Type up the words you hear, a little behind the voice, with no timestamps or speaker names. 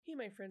Hey,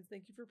 my friends,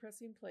 thank you for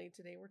pressing play.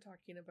 Today we're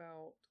talking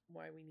about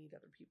why we need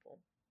other people.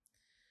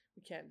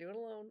 We can't do it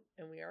alone,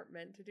 and we aren't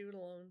meant to do it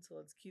alone, so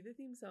let's cue the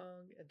theme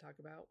song and talk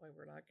about why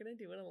we're not going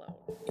to do it alone.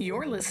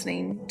 You're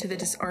listening to the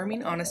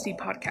Disarming Honesty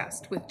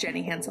podcast with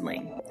Jenny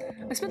Hansen-Lane.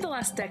 I spent the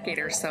last decade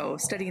or so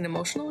studying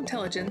emotional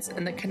intelligence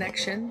and the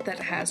connection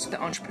that it has to the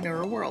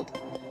entrepreneurial world.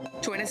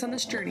 Join us on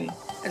this journey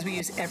as we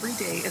use every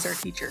day as our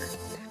teacher,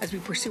 as we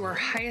pursue our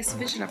highest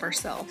vision of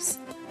ourselves.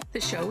 The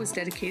show is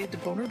dedicated to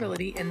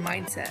vulnerability and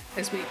mindset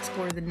as we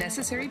explore the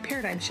necessary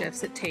paradigm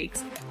shifts it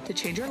takes to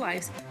change our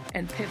lives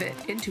and pivot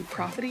into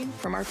profiting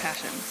from our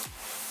passions.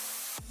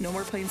 No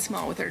more playing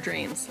small with our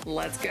dreams.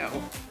 Let's go.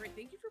 All right,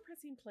 thank you for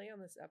pressing play on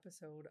this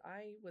episode.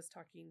 I was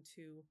talking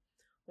to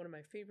one of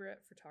my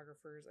favorite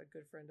photographers, a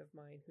good friend of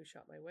mine who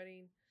shot my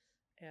wedding,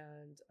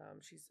 and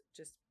she's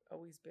just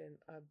always been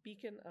a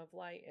beacon of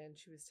light, and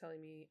she was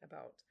telling me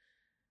about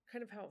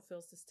kind of how it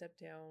feels to step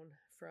down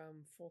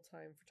from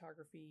full-time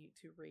photography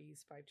to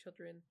raise 5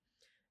 children.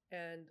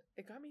 And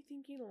it got me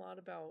thinking a lot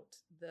about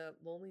the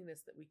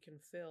loneliness that we can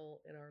feel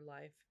in our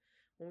life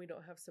when we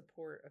don't have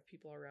support of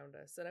people around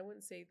us. And I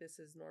wouldn't say this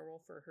is normal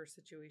for her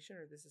situation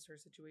or this is her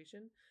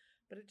situation,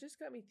 but it just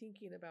got me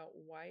thinking about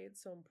why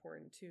it's so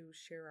important to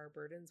share our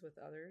burdens with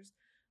others,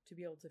 to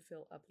be able to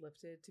feel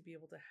uplifted, to be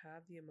able to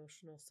have the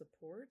emotional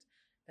support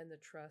and the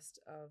trust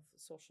of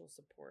social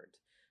support.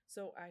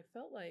 So I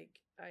felt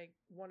like I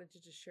wanted to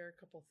just share a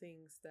couple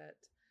things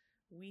that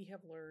we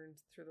have learned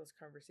through those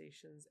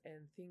conversations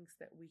and things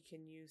that we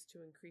can use to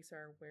increase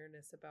our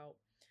awareness about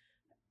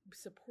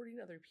supporting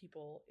other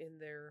people in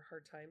their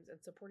hard times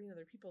and supporting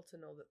other people to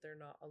know that they're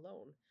not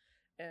alone.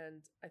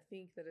 And I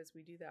think that as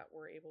we do that,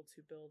 we're able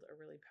to build a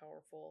really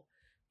powerful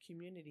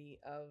community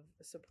of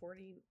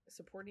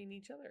supporting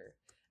each other.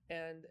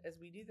 And as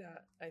we do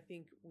that, I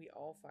think we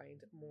all find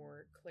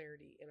more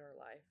clarity in our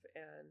life.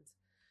 And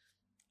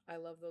I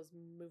love those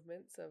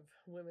movements of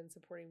women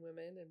supporting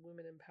women and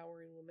women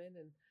empowering women.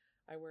 And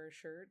I wear a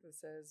shirt that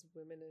says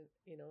women,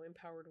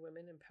 empowered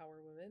women empower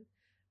women.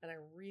 And I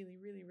really,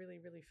 really, really,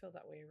 really feel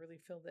that way. I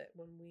really feel that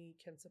when we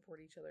can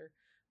support each other,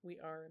 we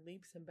are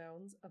leaps and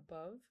bounds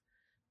above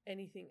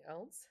anything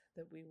else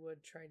that we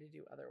would try to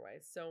do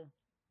otherwise. So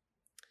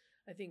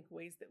I think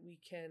ways that we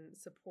can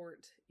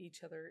support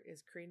each other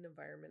is create an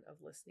environment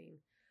of listening,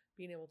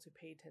 being able to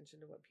pay attention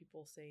to what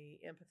people say,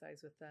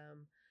 empathize with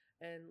them,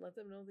 and let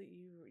them know that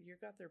you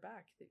got their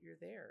back, that you're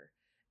there.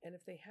 And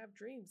if they have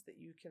dreams, that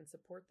you can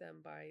support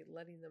them by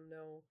letting them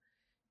know,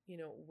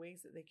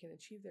 ways that they can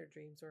achieve their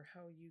dreams or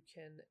how you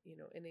can,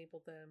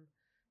 enable them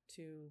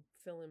to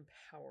feel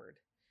empowered.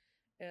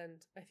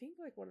 And I think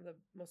like one of the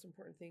most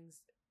important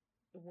things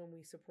when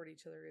we support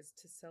each other is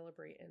to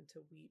celebrate and to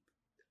weep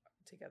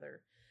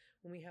together.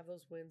 When we have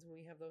those wins, when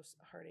we have those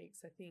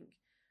heartaches, I think,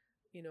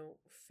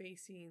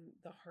 facing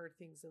the hard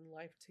things in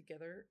life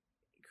together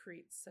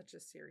creates such a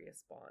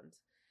serious bond.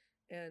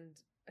 And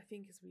I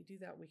think as we do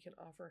that, we can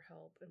offer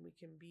help and we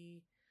can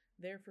be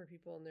there for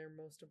people in their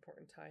most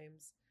important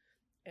times.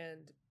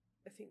 And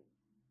I think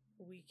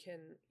we can,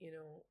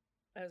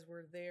 as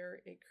we're there,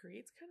 it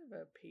creates kind of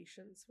a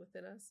patience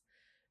within us.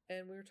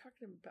 And we were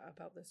talking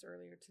about this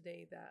earlier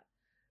today that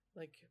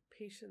like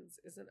patience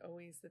isn't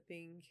always the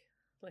thing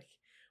like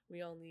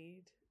we all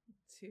need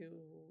to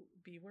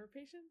be more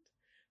patient,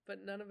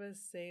 but none of us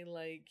say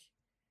like,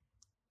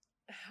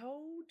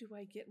 how do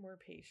I get more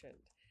patient?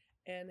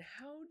 And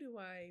how do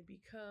I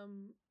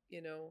become,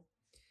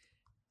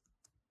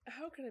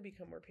 how can I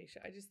become more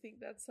patient? I just think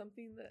that's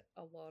something that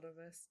a lot of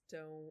us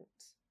don't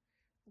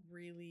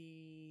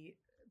really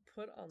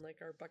put on like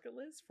our bucket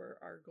list for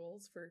our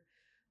goals for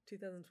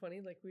 2020.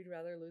 Like we'd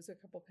rather lose a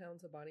couple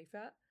pounds of body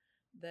fat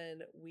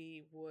than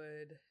we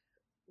would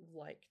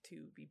like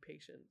to be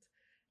patient.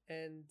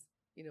 And,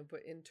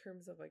 but in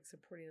terms of like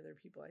supporting other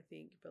people, I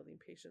think building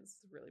patience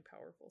is a really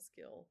powerful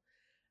skill.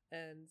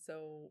 And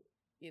so,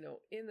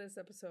 in this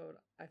episode,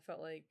 I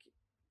felt like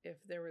if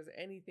there was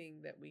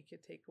anything that we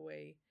could take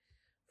away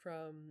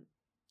from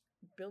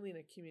building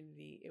a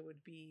community, it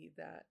would be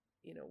that,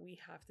 we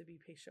have to be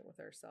patient with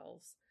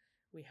ourselves.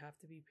 We have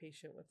to be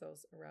patient with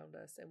those around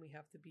us, and we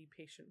have to be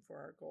patient for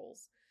our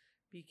goals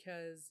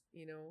because,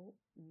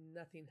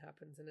 nothing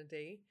happens in a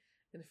day.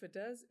 And if it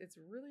does, it's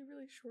really,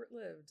 really short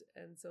lived.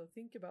 And so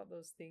think about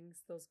those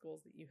things, those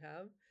goals that you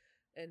have,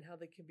 and how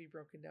they can be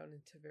broken down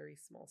into very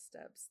small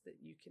steps that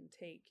you can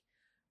take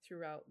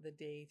throughout the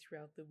day,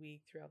 throughout the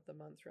week, throughout the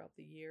month, throughout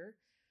the year.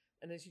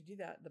 And as you do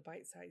that, the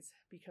bite size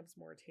becomes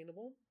more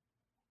attainable.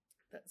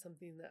 That's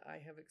something that I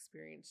have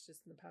experienced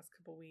just in the past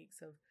couple of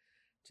weeks of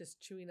just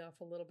chewing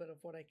off a little bit of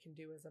what I can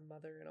do as a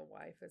mother and a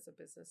wife, as a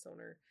business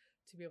owner,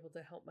 to be able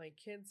to help my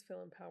kids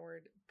feel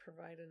empowered,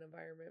 provide an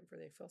environment where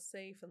they feel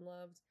safe and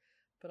loved,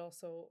 but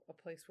also a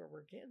place where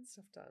we're getting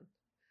stuff done.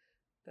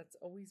 That's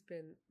always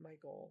been my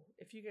goal.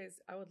 If you guys,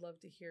 I would love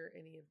to hear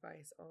any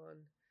advice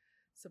on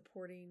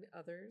supporting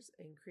others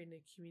and creating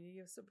a community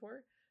of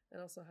support,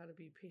 and also how to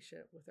be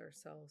patient with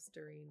ourselves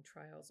during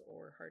trials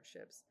or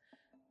hardships.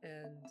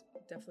 And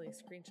definitely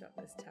screenshot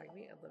this, tag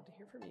me. I'd love to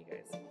hear from you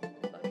guys.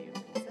 Love you.